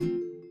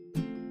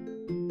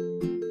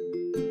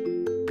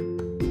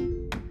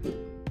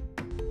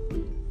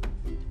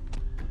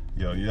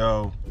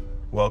Yo,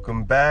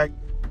 welcome back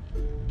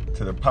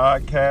to the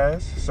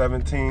podcast,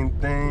 17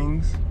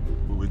 Things,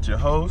 with your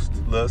host,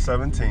 Lil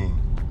 17.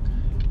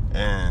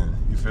 And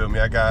you feel me?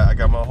 I got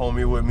my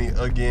homie with me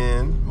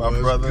again, my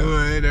brother. What's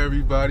good,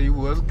 everybody?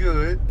 What's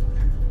good?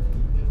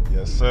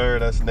 Yes, sir.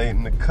 That's Nate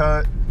in the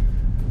cut.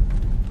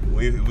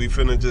 We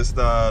finna just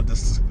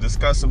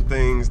discuss some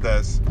things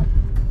that's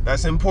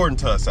important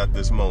to us at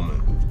this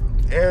moment,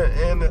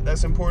 and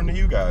that's important to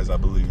you guys, I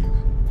believe.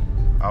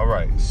 All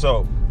right,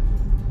 so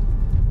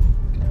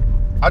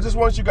I just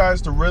want you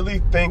guys to really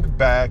think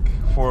back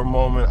for a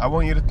moment. I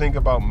want you to think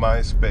about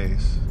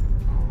MySpace.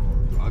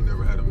 I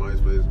never had a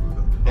MySpace,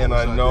 but And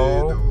I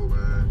know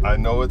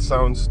man. it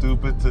sounds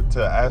stupid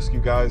to ask you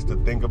guys to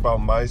think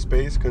about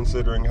MySpace,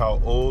 considering how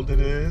old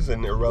it is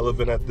and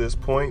irrelevant at this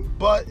point,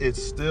 but it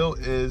still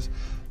is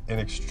an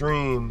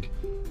extreme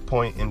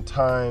point in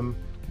time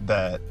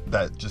that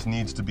just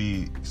needs to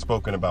be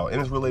spoken about, and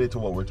it's related to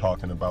what we're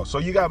talking about. So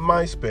you got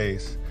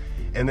MySpace,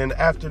 and then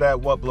after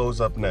that, what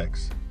blows up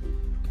next?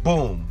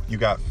 Boom, you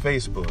got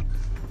Facebook.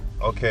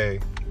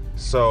 Okay,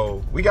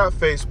 so we got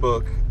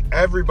Facebook.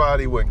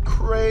 Everybody went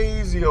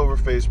crazy over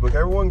Facebook.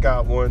 Everyone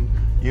got one,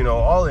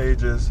 all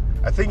ages.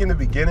 I think in the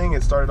beginning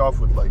it started off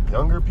with like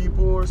younger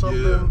people or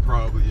something. Yeah,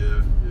 probably,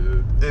 yeah.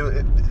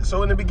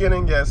 So in the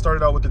beginning, it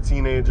started out with the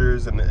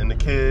teenagers and the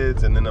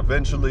kids, and then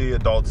eventually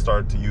adults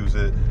started to use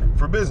it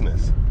for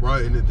business.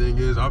 Right, and the thing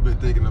is, I've been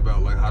thinking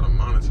about like how to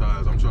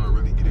monetize. I'm trying to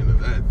really get into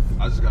that.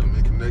 I just got to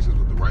make connections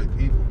with the right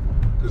people.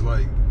 Because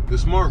like the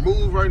smart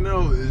move right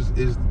now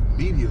is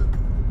media.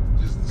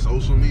 Just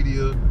social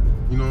media,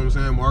 you know what I'm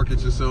saying?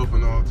 Market yourself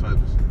and all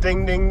types.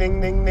 Ding, ding,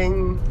 ding, ding,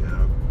 ding.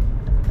 Yeah.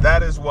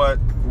 That is what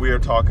we are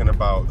talking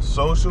about,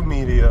 social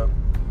media,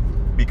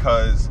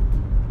 because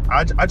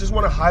I just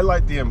want to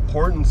highlight the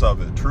importance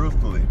of it,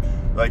 truthfully.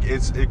 Like,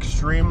 it's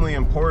extremely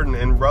important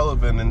and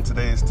relevant in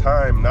today's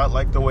time, not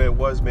like the way it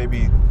was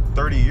maybe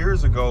 30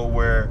 years ago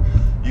where,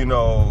 you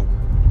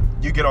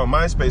get on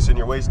MySpace and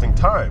you're wasting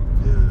time.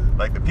 Yeah.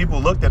 Like, the people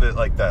looked at it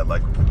like that,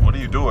 like, what are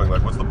you doing?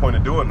 Like, what's the point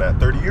of doing that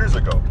 30 years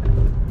ago?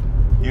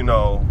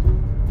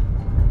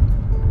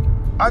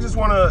 I just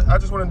want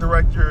to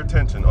direct your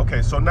attention.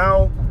 Okay, so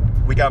now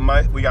we got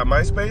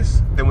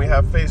MySpace, then we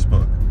have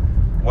Facebook.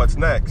 What's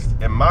next?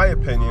 In my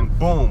opinion,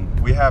 boom,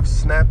 we have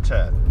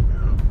Snapchat.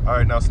 Yeah. All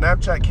right, now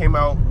Snapchat came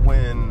out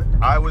when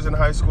I was in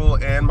high school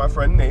and my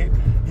friend Nate,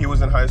 he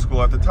was in high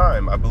school at the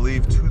time. I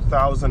believe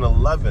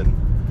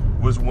 2011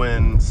 was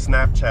when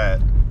Snapchat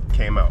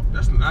came out.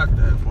 That's not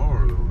that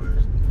far though,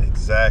 actually.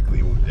 Exactly.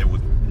 It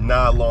was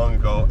not long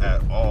ago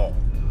at all.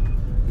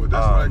 But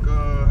that's like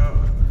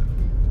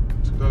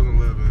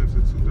 2011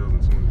 to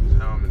 2020 is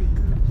how many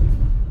years?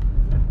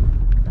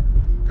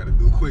 Gotta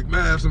do quick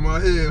maths in my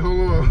head.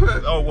 Hold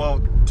on. Oh,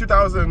 well,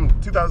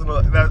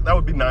 2011, that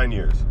would be 9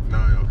 years.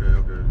 9,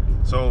 okay.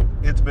 So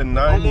it's been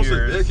 9 years.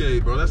 Almost a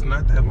decade, bro. That's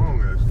not that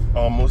long, actually.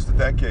 Almost a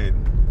decade.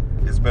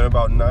 It's been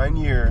about 9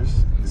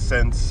 years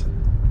since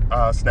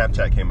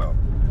Snapchat came out.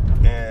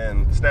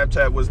 And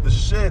Snapchat was the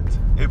shit.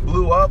 It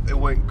blew up. It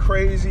went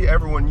crazy.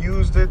 Everyone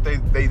used it.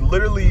 They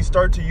literally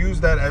start to use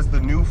that as the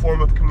new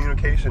form of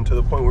communication, to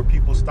the point where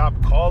people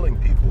stopped calling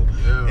people.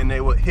 Yeah. And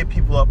they would hit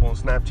people up on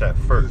Snapchat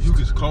first. You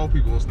could call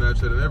people on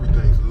Snapchat and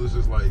everything. So it's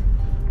just like,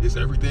 it's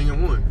everything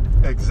in one.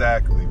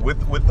 Exactly. With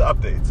the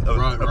updates.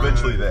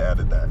 Eventually they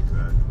added that.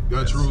 Exactly.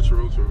 Yeah, Yes.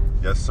 True.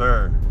 Yes,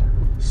 sir.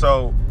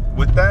 So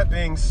with that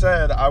being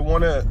said, I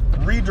want to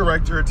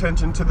redirect your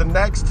attention to the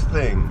next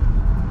thing.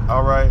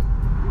 All right.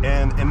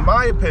 And in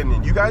my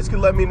opinion, you guys can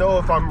let me know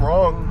if I'm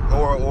wrong,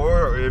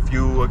 or if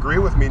you agree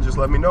with me, just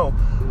let me know.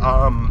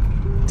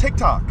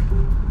 TikTok.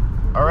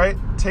 All right.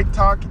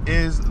 TikTok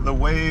is the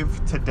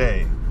wave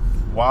today.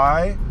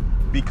 Why?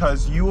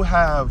 Because you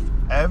have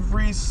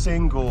every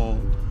single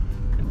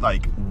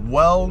like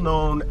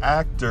well-known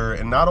actor,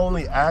 and not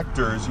only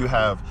actors, you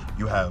have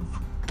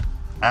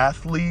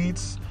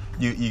athletes,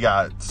 you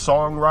got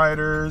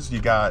songwriters,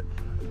 you got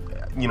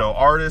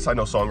artists. I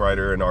know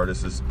songwriter and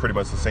artist is pretty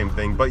much the same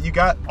thing, but you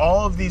got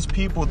all of these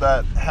people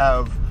that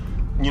have,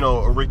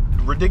 a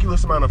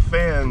ridiculous amount of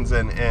fans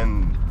and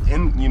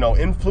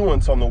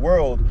influence on the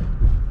world,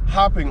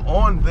 hopping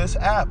on this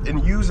app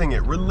and using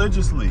it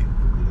religiously.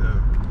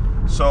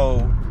 Yeah.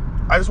 So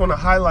I just want to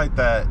highlight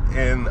that,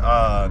 and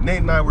Nate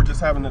and I were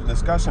just having a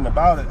discussion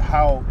about it,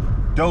 how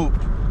dope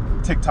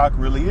TikTok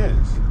really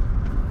is.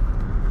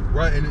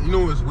 Right,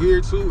 and what's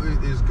weird too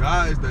is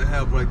guys that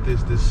have like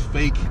this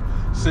fake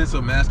sense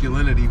of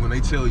masculinity when they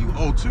tell you,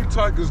 oh,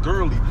 TikTok is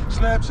girly,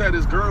 Snapchat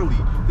is girly.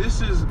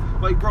 This is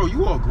like, bro,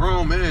 you a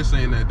grown man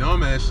saying that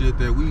dumbass shit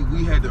that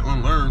we had to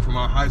unlearn from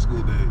our high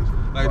school days.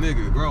 Like,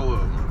 nigga, grow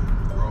up,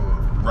 man. Grow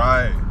up.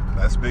 Right,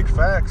 that's big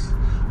facts.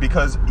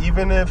 Because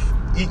even in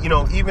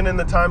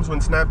the times when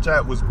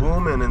Snapchat was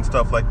booming and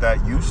stuff like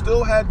that, you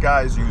still had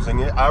guys using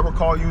it. I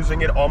recall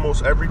using it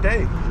almost every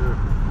day.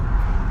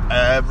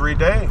 Yeah. Every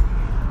day.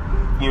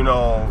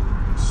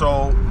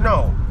 So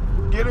no,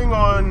 getting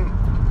on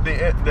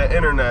the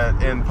internet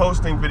and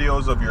posting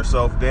videos of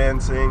yourself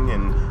dancing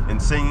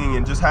and singing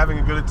and just having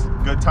a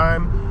good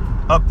time,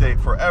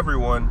 update for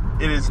everyone,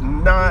 it is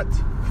not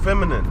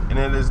feminine, and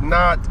it is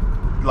not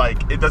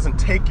like, it doesn't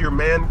take your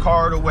man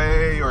card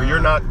away, or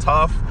you're not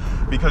tough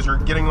because you're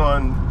getting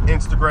on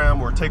Instagram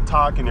or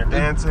TikTok and you're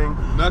dancing.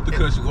 Not to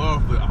cut you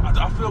off, but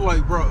I feel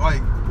like, bro,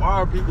 like, why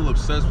are people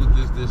obsessed with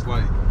this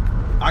like,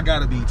 I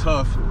gotta be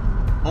tough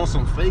on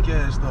some fake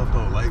ass stuff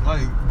though? Like,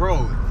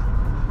 bro,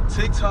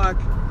 TikTok,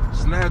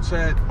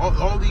 Snapchat,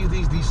 all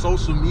these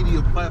social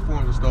media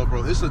platforms and stuff,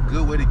 bro. It's a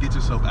good way to get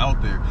yourself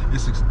out there.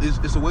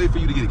 It's a way for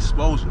you to get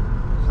exposure.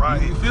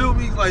 Right. You feel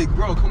me? Like,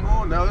 bro, come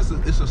on now. It's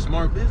a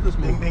smart business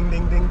move. Ding,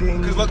 ding, ding, ding,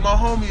 ding. Because like my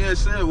homie had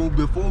said, well,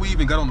 before we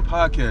even got on the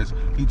podcast,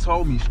 he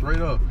told me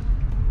straight up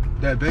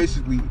that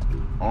basically,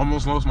 I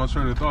almost lost my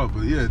train of thought,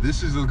 but yeah,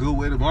 this is a good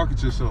way to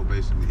market yourself,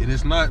 basically. And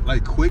it's not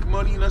like quick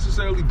money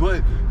necessarily,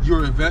 but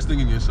you're investing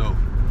in yourself.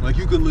 Like,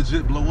 you could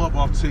legit blow up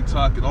off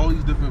TikTok and all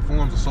these different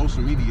forms of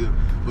social media,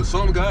 but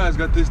some guys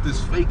got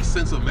this fake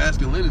sense of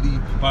masculinity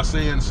by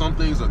saying some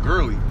things are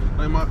girly.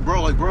 Like,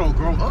 bro,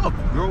 grow up,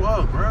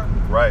 bro.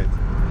 Right.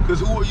 Because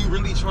who are you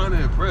really trying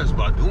to impress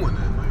by doing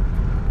that?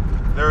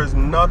 Like, there is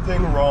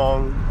nothing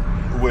wrong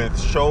with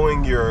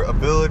showing your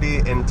ability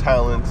and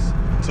talents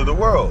to the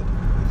world.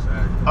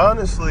 exactly.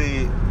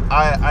 Honestly,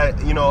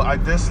 I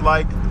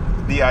dislike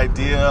the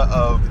idea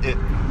of it,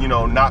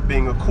 not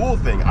being a cool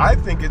thing. I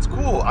think it's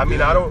cool. I mean,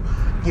 Yeah. I don't,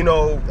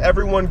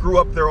 everyone grew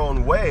up their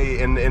own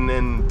way and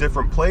in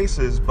different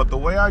places, but the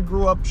way I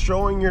grew up,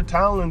 showing your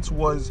talents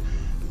was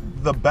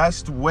the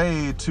best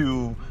way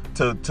to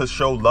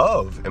show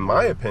love, in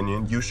my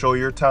opinion. You show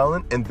your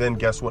talent, and then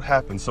guess what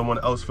happens? Someone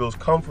else feels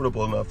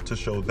comfortable enough to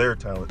show their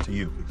talent to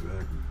you.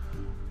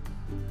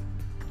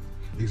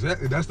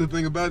 Exactly. That's the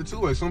thing about it too.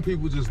 Like, some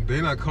people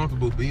they're not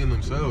comfortable being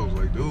themselves.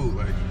 Like, dude,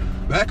 like,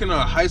 back in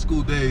our high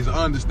school days,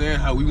 I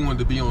understand how we wanted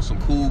to be on some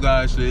cool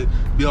guy shit,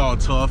 be all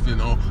tough and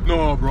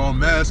no, bro, I'm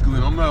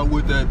masculine. I'm not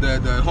with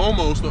that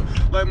homo stuff.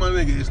 Like, my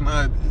nigga, it's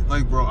not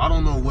like, bro, I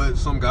don't know what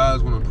some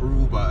guys want to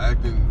prove by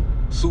acting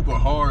super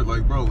hard.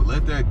 Like, bro,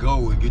 let that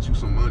go and get you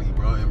some money,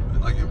 bro.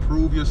 And, like,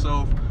 improve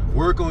yourself,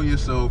 work on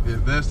yourself,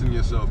 invest in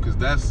yourself, because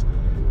that's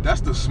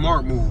the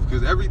smart move,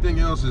 because everything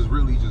else is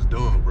really just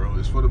dumb, bro.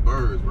 It's for the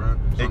birds, bro.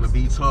 Trying to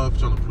be tough,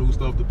 trying to prove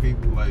stuff to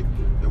people. Like,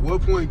 at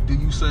what point do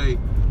you say,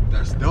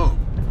 that's dumb?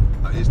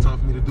 Like, it's time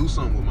for me to do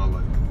something with my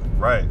life.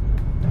 Right.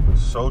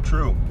 So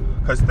true.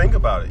 Because think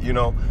about it,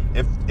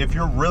 if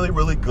you're really,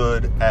 really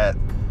good at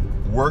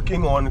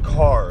working on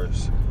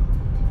cars,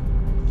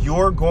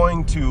 you're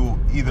going to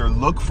either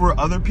look for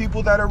other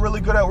people that are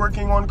really good at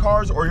working on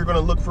cars, or you're going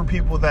to look for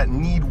people that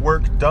need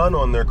work done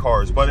on their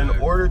cars. But in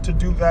order to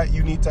do that,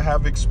 you need to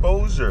have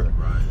exposure.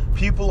 Right.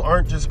 People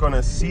aren't just going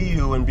to see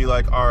you and be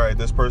like, all right,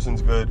 this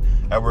person's good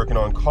at working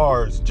on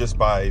cars just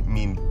by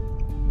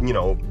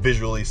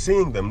visually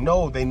seeing them.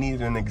 No, they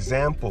need an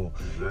example.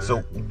 Exactly.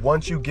 So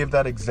once you give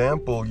that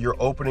example, you're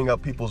opening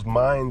up people's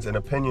minds and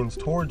opinions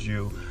towards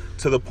you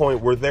to the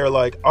point where they're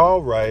like,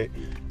 all right,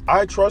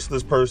 I trust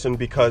this person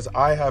because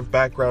I have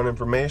background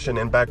information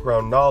and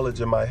background knowledge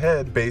in my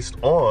head based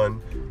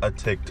on a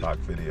TikTok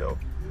video.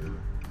 Yeah.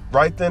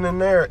 Right then and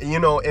there,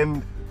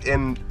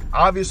 and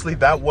obviously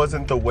that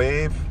wasn't the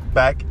wave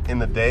back in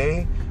the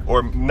day,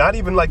 or not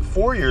even like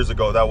 4 years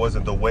ago, that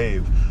wasn't the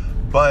wave.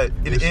 But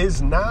it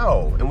is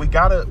now, and we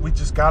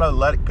just gotta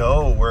let it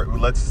go.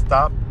 Let's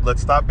stop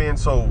being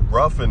so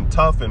rough and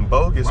tough and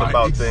bogus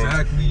about things,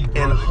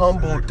 bro, and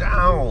humble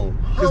down.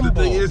 Because the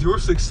thing is, your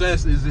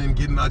success is in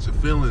getting out your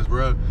feelings,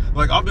 bro.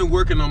 Like, I've been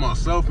working on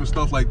myself and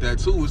stuff like that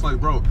too. It's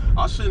like, bro,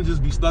 I shouldn't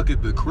just be stuck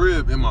at the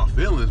crib in my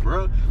feelings,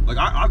 bro. Like,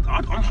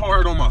 I'm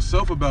hard on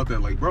myself about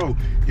that. Like, bro,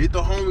 hit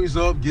the homies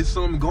up, get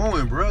something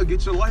going, bro.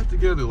 Get your life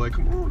together. Like,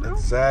 come on now.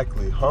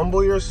 Exactly.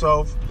 Humble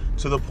yourself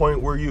to the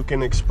point where you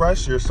can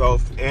express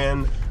yourself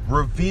and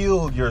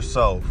reveal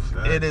yourself.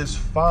 Exactly. It is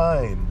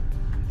fine.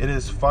 It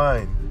is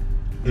fine.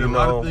 A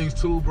lot of things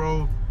too,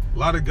 bro. A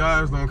lot of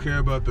guys don't care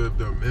about their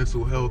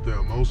mental health, their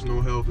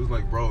emotional health. It's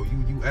like, bro,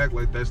 you act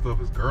like that stuff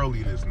is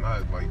girly, and it's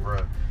not. Like,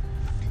 bro,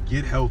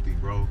 get healthy,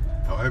 bro.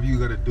 However you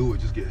gotta do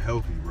it, just get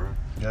healthy, bro.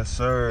 Yes,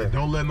 sir. And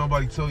don't let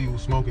nobody tell you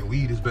smoking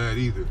weed is bad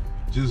either.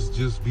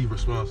 Just be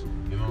responsible,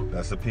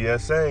 That's a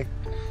PSA.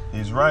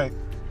 He's right.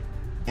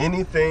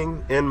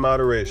 Anything in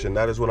moderation.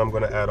 That is what I'm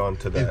going to add on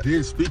to that. And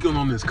then, speaking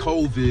on this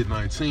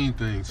COVID-19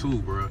 thing too,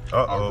 bro.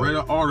 I read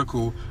an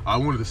article. I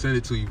wanted to send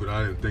it to you, but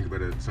I didn't think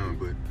about it at the time.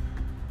 But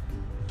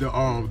the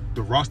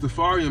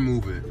Rastafarian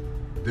movement,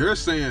 they're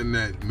saying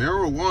that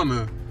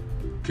marijuana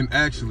can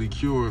actually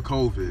cure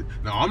COVID.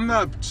 Now, I'm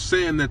not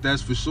saying that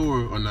that's for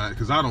sure or not,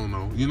 because I don't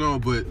know,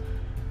 but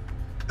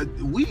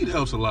weed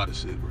helps a lot of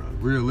shit, bro.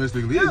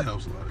 Realistically, it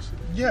helps a lot of shit.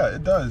 Yeah,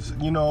 it does.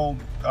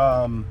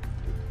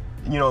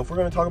 If we're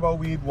going to talk about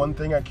weed, one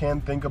thing I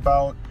can think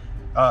about,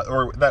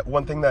 or that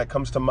one thing that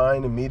comes to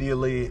mind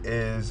immediately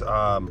is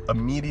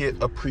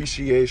immediate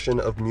appreciation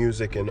of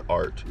music and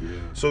art. Yeah.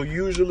 So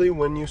usually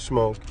when you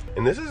smoke,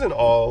 and this isn't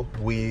all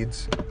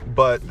weeds,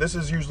 but this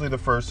is usually the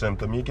first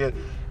symptom, you get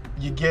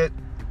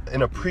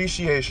an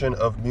appreciation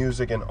of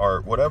music and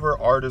art. Whatever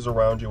art is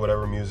around you,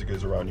 whatever music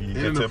is around you, you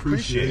get to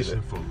appreciate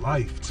it. For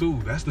life too.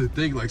 That's the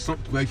thing.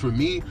 Like for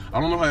me, I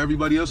don't know how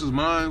everybody else's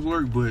minds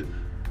work, but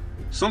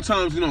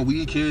sometimes, you know,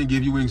 weed can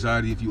give you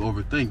anxiety if you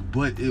overthink,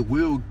 but it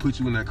will put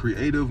you in that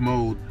creative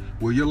mode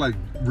where you're like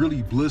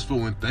really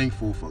blissful and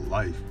thankful for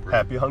life, bro.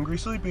 Happy, hungry,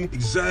 sleepy.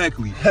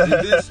 Exactly.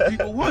 This,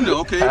 people wonder,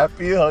 okay,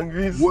 happy,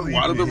 hungry, sleepy.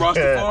 Why do the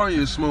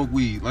Rastafarians smoke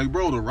weed? Like,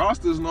 bro, the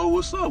Rastas know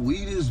what's up.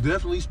 Weed is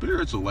definitely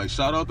spiritual. Like,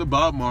 shout out to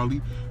Bob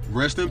Marley.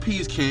 Rest in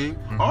peace, King.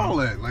 All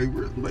that.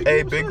 Like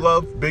hey, big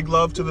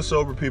love to the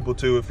sober people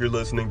too. If you're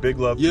listening, big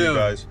love to you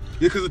guys.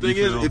 Yeah, because the thing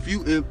is,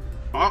 if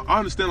I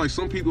understand, like,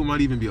 some people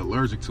might even be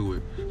allergic to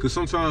it, because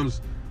sometimes,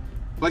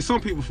 like,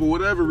 some people, for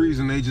whatever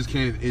reason, they just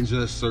can't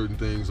ingest certain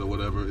things or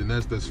whatever, and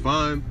that's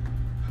fine.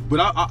 But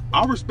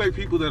I respect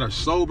people that are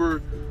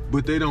sober,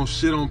 but they don't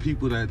shit on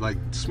people that, like,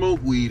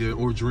 smoke weed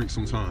or drink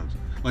sometimes.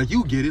 Like,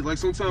 you get it. Like,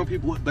 sometimes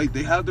people, like,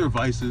 they have their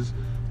vices,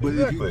 but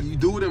exactly. If you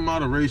do it in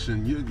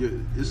moderation,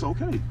 it's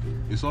okay.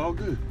 It's all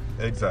good.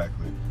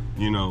 Exactly.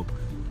 You know,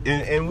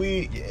 and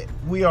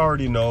we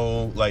already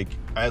know, like,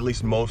 at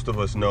least most of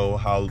us know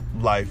how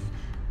life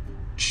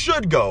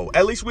should go.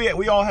 At least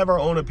we all have our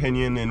own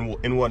opinion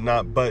and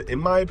whatnot, but in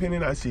my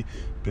opinion, I see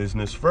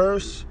business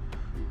first,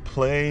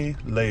 play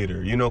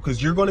later, you know,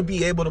 because you're going to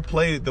be able to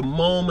play the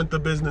moment the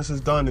business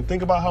is done. And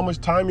think about how much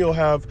time you'll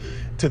have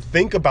to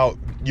think about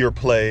your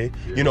play,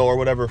 you know, or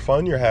whatever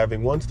fun you're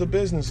having once the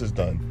business is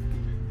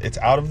done. It's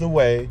out of the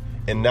way,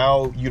 and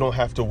now you don't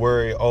have to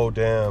worry, oh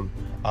damn,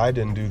 I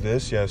didn't do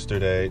this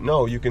yesterday.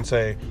 No, you can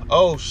say,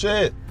 oh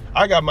shit,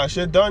 I got my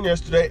shit done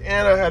yesterday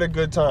and I had a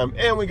good time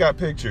and we got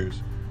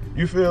pictures.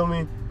 You feel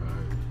me? Right.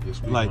 Yeah,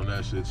 speaking on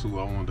that shit too,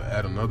 I wanted to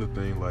add another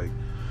thing. Like,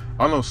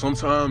 I know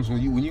sometimes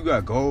when you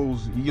got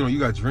goals, you know, you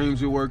got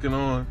dreams you're working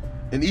on,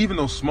 and even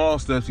those small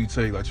steps you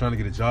take, like trying to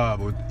get a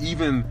job, or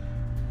even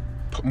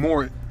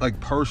more like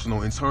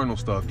personal, internal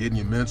stuff, getting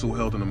your mental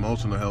health and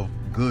emotional health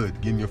good,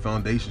 getting your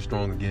foundation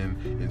strong again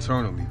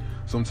internally.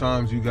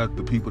 Sometimes you got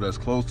the people that's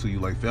close to you,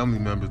 like family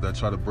members, that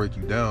try to break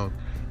you down,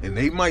 and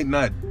they might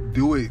not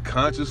do it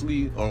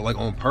consciously or like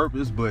on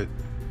purpose, but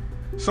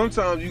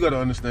sometimes you gotta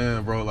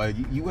understand, bro, like,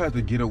 you have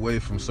to get away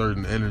from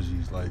certain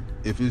energies. Like,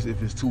 if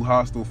it's too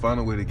hostile, find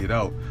a way to get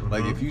out.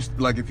 Like,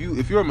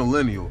 if you're a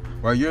millennial,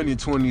 right, you're in your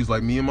 20s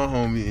like me and my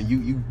homie, and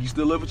you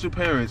still live with your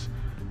parents,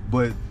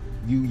 but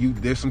you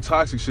there's some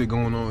toxic shit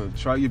going on.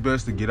 Try your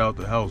best to get out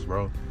the house,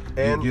 bro.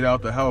 And get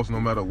out the house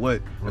no matter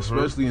what,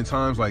 especially in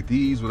times like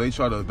these where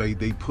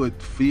they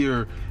put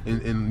fear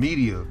in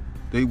media.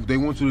 They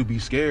want you to be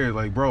scared.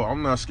 Like, bro,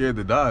 I'm not scared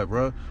to die,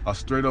 bro. I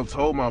straight up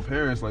told my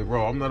parents, like,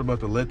 bro, I'm not about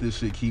to let this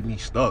shit keep me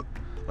stuck.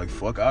 Like,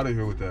 fuck out of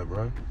here with that,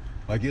 bro.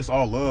 Like, it's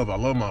all love. I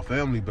love my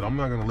family, but I'm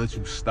not gonna let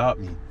you stop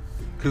me.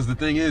 Because the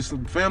thing is,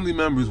 family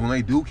members, when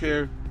they do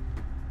care,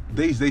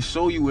 they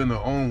show you in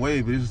their own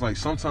way, but it's just like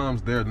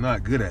sometimes they're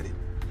not good at it.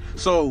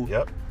 So,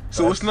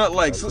 so it's not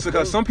like,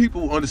 because some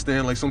people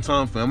understand, like,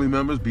 sometimes family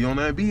members be on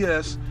that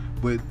BS,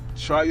 but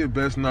try your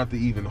best not to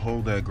even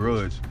hold that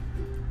grudge.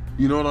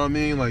 You know what I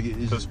mean? Like,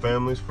 it's just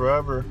family's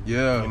forever.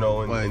 Yeah. You know,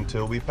 like,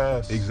 until we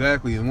pass.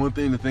 Exactly. And one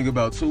thing to think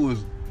about too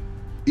is,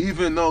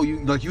 even though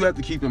you have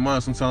to keep in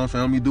mind sometimes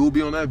family do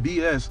be on that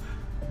BS,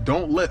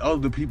 don't let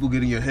other people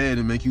get in your head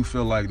and make you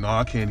feel like, no,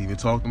 I can't even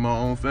talk to my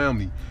own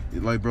family.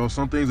 Like, bro,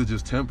 some things are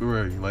just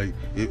temporary. Like,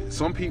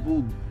 some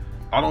people,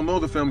 I don't know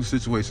the family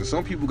situation.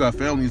 Some people got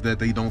families that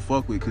they don't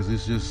fuck with because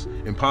it's just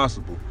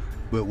impossible.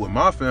 But with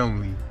my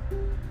family,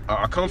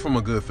 I come from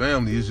a good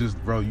family. It's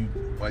just, bro,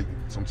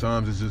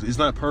 sometimes it's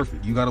not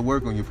perfect. You got to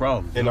work on your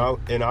problems. And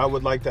I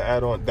would like to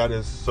add on, that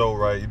is so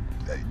right.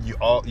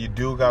 You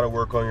do got to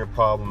work on your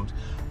problems.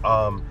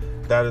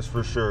 That is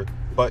for sure.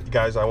 But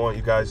guys, I want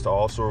you guys to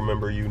also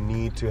remember, you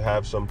need to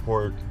have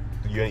support.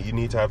 You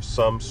need to have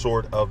some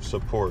sort of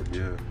support.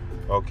 Yeah.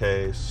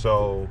 Okay.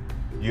 So,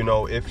 you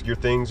know, if your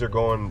things are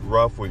going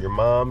rough with your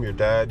mom, your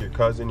dad, your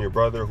cousin, your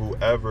brother,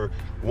 whoever,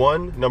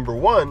 number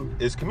one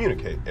is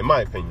communicate, in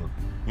my opinion.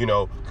 You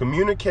know,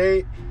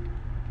 communicate,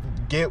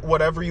 get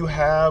whatever you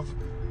have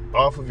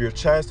off of your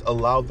chest,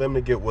 allow them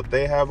to get what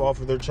they have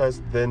off of their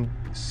chest, then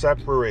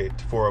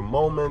separate for a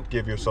moment,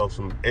 give yourself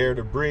some air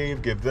to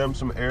breathe, give them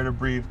some air to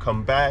breathe,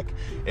 come back,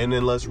 and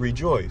then let's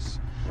rejoice.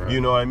 Right. You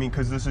know what I mean?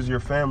 Because this is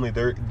your family.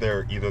 They're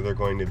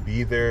going to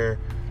be there,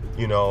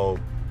 you know.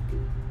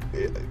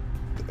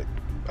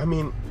 I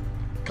mean,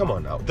 come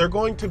on now. They're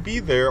going to be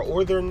there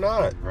or they're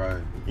not.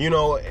 Right. You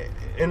know,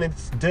 and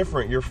it's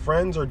different. Your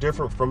friends are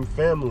different from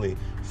family.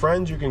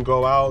 Friends, you can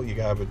go out, you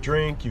can have a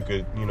drink, you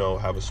could, you know,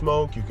 have a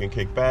smoke, you can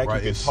kick back,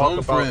 right. You can talk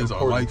about some friends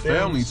are like things.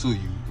 Family to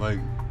you. Like,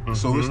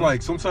 so it's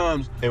like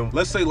sometimes, and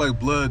let's say like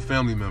blood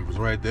family members,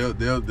 right?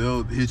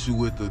 They'll hit you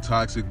with the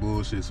toxic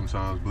bullshit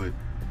sometimes, but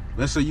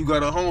let's say you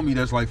got a homie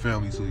that's like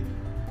family to you.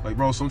 Like,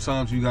 bro,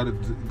 sometimes you gotta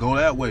go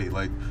that way.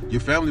 Like,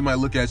 your family might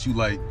look at you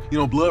like, you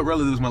know, blood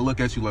relatives might look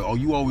at you like, oh,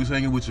 you always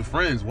hanging with your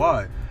friends.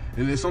 Why?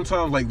 And then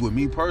sometimes, like with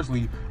me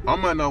personally, I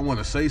might not want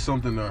to say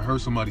something to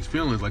hurt somebody's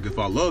feelings. Like, if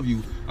I love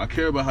you, I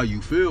care about how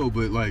you feel,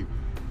 but like,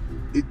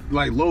 it,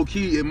 like, low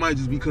key, it might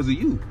just be because of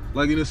you.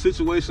 Like, in a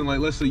situation, like,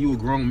 let's say you a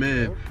grown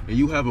man and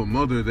you have a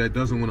mother that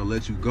doesn't want to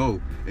let you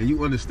go, and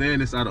you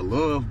understand this out of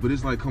love, but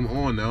it's like, come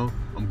on now,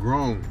 I'm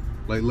grown.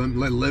 Like,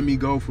 let me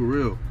go for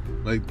real.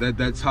 Like,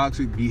 that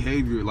toxic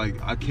behavior,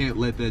 like, I can't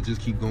let that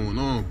just keep going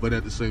on. But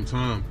at the same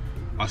time,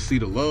 I see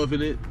the love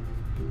in it,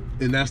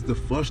 and that's the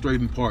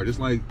frustrating part. It's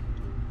like,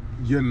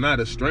 you're not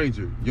a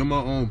stranger. You're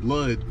my own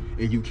blood,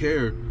 and you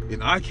care,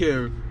 and I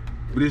care.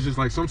 But it's just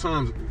like,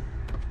 sometimes,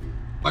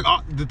 like,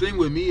 the thing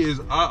with me is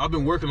I've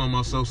been working on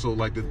myself. So,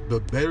 like, the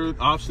better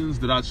options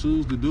that I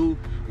choose to do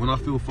when I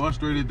feel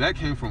frustrated, that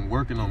came from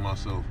working on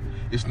myself.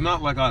 It's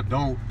not like I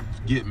don't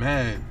get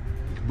mad,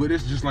 but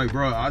it's just like,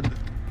 bro,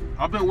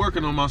 I've been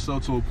working on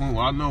myself to a point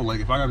where I know,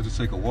 like, if I gotta just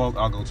take a walk,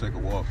 I'll go take a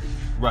walk.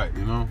 Right.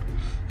 You know?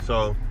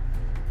 So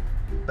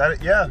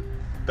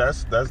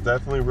that's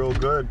definitely real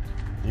good.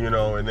 You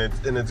know, and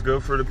it's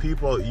good for the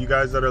people, you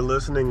guys that are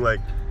listening, like,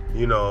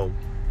 you know,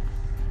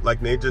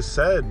 like Nate just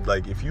said,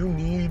 like, if you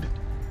need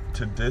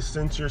to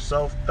distance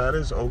yourself, that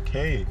is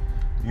okay.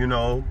 You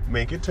know,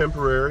 make it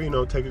temporary, you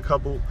know, take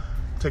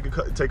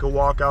a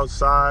walk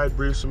outside,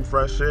 breathe some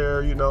fresh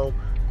air, you know,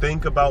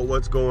 think about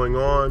what's going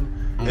on,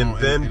 and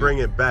then bring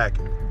it back.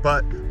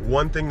 But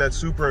one thing that's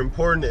super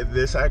important,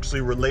 this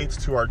actually relates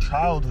to our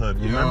childhood.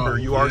 Remember,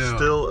 you are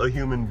still a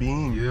human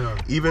being. Yeah.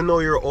 Even though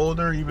you're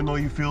older, even though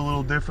you feel a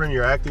little different,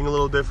 you're acting a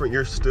little different,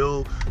 you're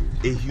still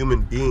a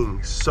human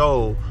being.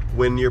 So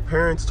when your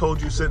parents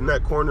told you sit in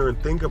that corner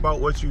and think about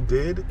what you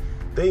did,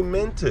 they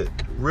meant it.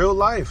 Real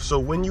life. So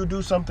when you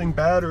do something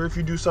bad, or if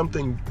you do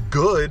something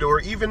good, or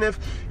even if,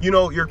 you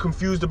know, you're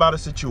confused about a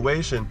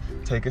situation,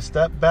 take a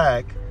step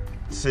back,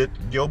 sit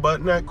your butt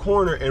in that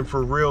corner, and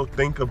for real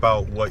think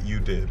about what you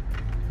did.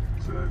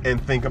 Exactly.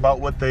 And think about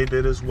what they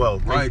did as well.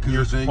 Right,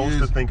 you're supposed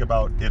to think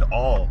about it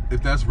all.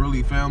 If that's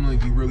really family,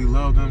 you really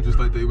love them just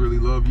like they really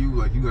love you,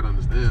 like, you gotta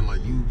understand, like,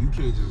 you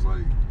can't just,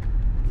 like,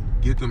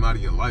 get them out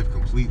of your life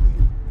completely.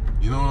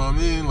 You know what I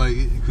mean? Like,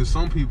 because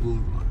some people,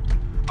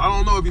 I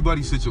don't know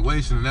everybody's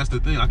situation, and that's the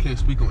thing. I can't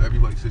speak on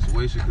everybody's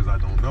situation because I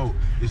don't know.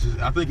 It's just,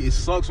 I think it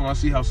sucks when I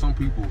see how some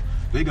people,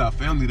 they got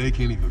family they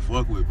can't even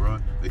fuck with, bro.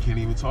 They can't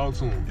even talk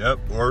to them. Yep.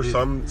 Or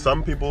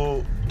some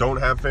people don't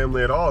have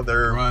family at all.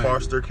 They're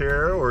foster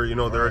care, or, you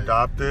know, they're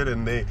adopted,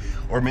 and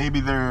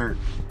maybe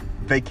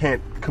they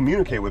can't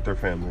communicate with their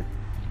family.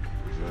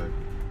 Exactly.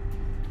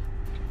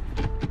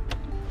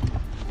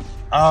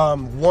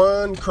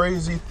 One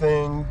crazy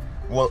thing.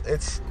 Well,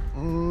 it's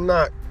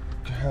not.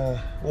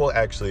 Well,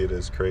 actually, it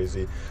is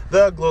crazy.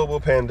 The global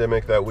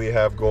pandemic that we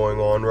have going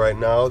on right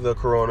now, the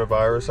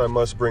coronavirus, I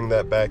must bring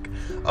that back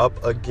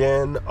up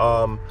again.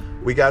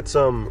 We got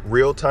some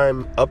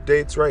real-time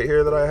updates right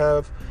here that I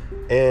have,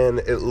 and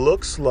it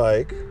looks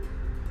like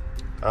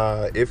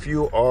if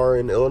you are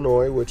in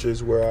Illinois, which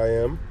is where I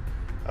am,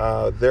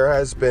 there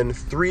has been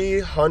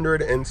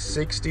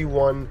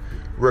 361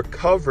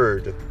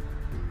 recovered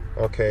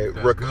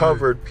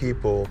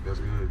people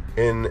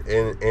in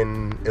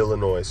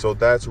Illinois. So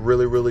that's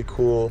really, really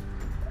cool.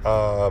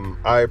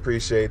 I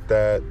appreciate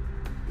that.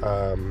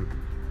 I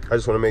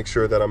just want to make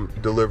sure that I'm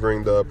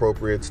delivering the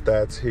appropriate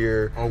stats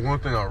here. One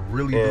thing I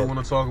really do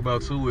want to talk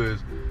about too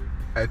is,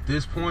 at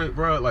this point,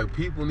 bro, like,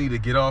 people need to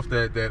get off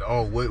that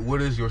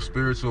what is your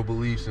spiritual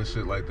beliefs and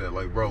shit like that.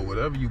 Like, bro,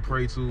 whatever you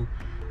pray to,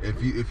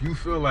 if you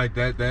feel like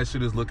that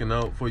shit is looking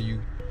out for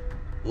you,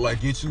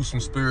 like, get you some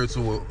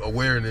spiritual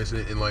awareness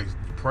and like,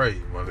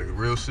 pray, like,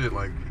 real shit.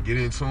 Like, get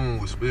in tune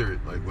with spirit,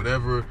 like,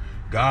 whatever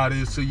God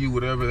is to you,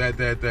 whatever that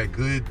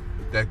good,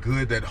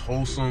 that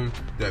wholesome,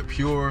 that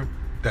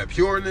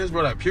pureness,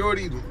 bro, that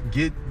purity.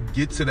 Get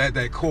to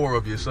that core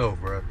of yourself,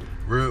 bro.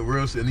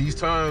 Real shit. In these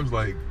times,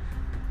 like,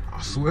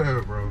 I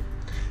swear, bro.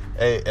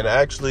 Hey, and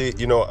actually,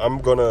 you know, I'm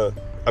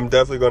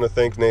definitely gonna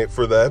thank Nate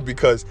for that,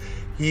 because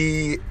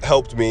he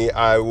helped me.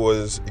 I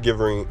was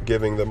giving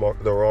the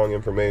wrong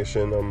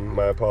information.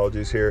 My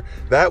apologies here.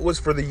 That was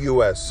for the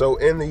U.S. So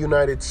in the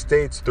United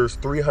States, there's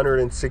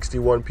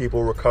 361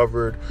 people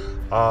recovered.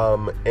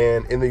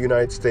 And in the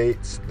United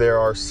States, there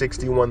are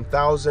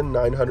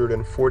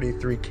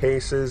 61,943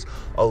 cases,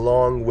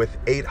 along with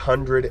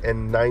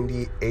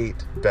 898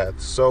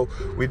 deaths. So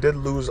we did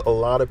lose a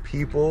lot of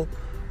people,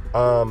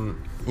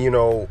 you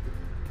know,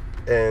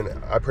 and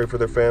I pray for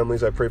their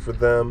families. I pray for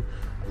them.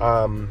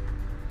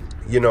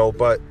 You know,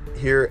 but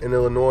here in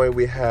Illinois,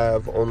 we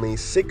have only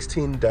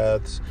 16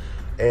 deaths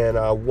and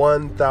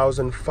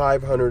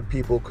 1,500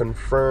 people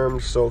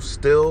confirmed. So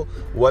still,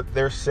 what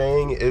they're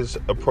saying is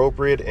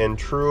appropriate and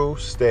true.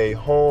 Stay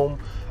home.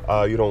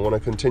 You don't want to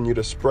continue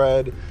to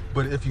spread.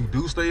 But if you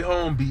do stay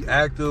home, be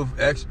active,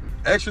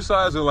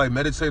 exercise, or like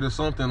meditate or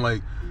something.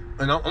 Like,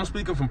 and I'm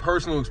speaking from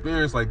personal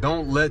experience. Like,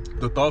 don't let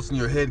the thoughts in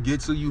your head get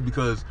to you,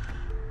 because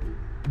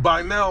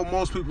by now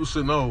most people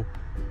should know,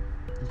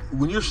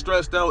 when you're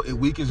stressed out, it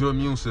weakens your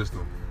immune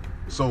system.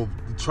 So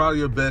try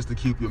your best to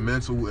keep your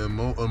mental and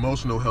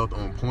emotional health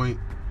on point,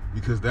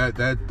 because that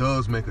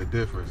does make a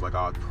difference. Like,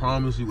 I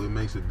promise you, it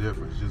makes a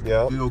difference. Just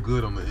feel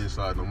good on the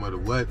inside, no matter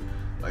what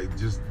Like,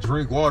 just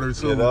drink water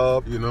too. Get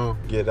up, you know.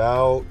 Get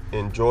out,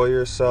 enjoy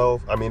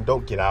yourself. I mean,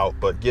 don't get out,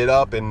 but get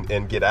up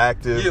and get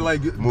active. Yeah,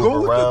 like move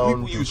go around, with the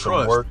people do you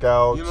some trust.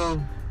 workouts.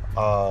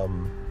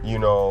 You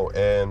know.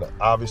 And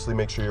obviously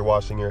make sure you're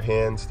washing your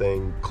hands,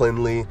 staying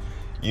cleanly,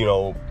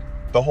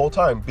 the whole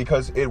time,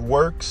 because it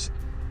works.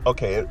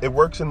 Okay, it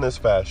works in this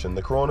fashion.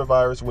 The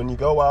coronavirus, when you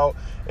go out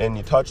and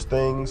you touch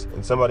things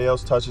and somebody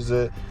else touches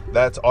it,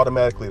 that's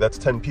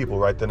 10 people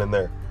right then and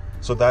there.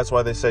 So that's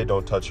why they say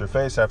don't touch your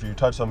face after you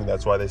touch something.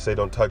 That's why they say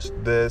don't touch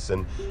this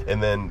and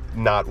then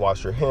not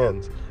wash your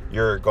hands.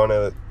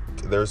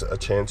 There's a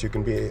chance you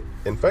can be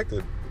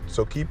infected.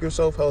 So keep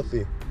yourself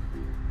healthy.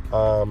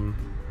 And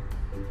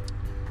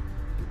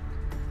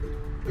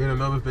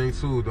another thing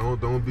too,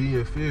 don't be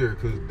in fear,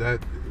 because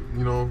that,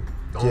 don't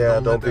be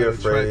let that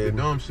attract the afraid.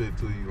 dumb shit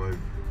to you. Like,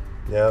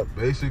 Yep.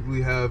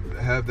 basically have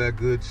that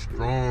good,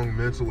 strong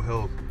mental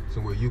health to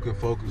where you can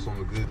focus on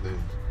the good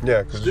things.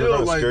 Yeah, because you're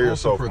gonna scare on some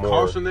yourself more.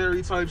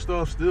 precautionary type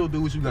stuff, still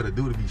do what you got to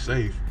do to be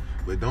safe,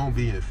 but don't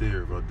be in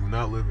fear, bro. Do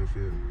not live in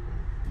fear.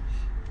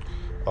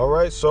 All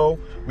right, so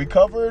we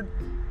covered,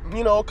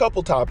 a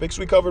couple topics.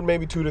 We covered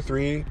maybe 2 to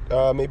 3,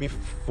 maybe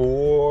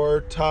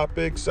 4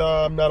 topics.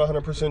 I'm not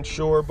 100%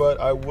 sure, but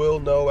I will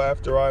know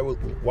after I will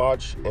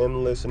watch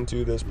and listen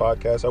to this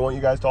podcast. I want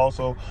you guys to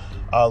also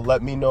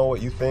let me know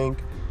what you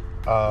think.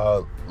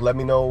 Let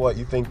me know what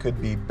you think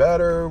could be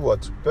better.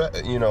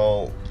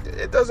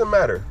 It doesn't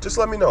matter. Just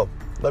let me know.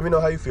 Let me know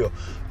how you feel.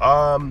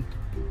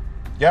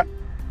 Yeah,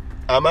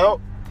 I'm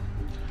out.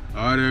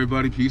 All right,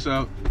 everybody. Peace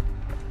out.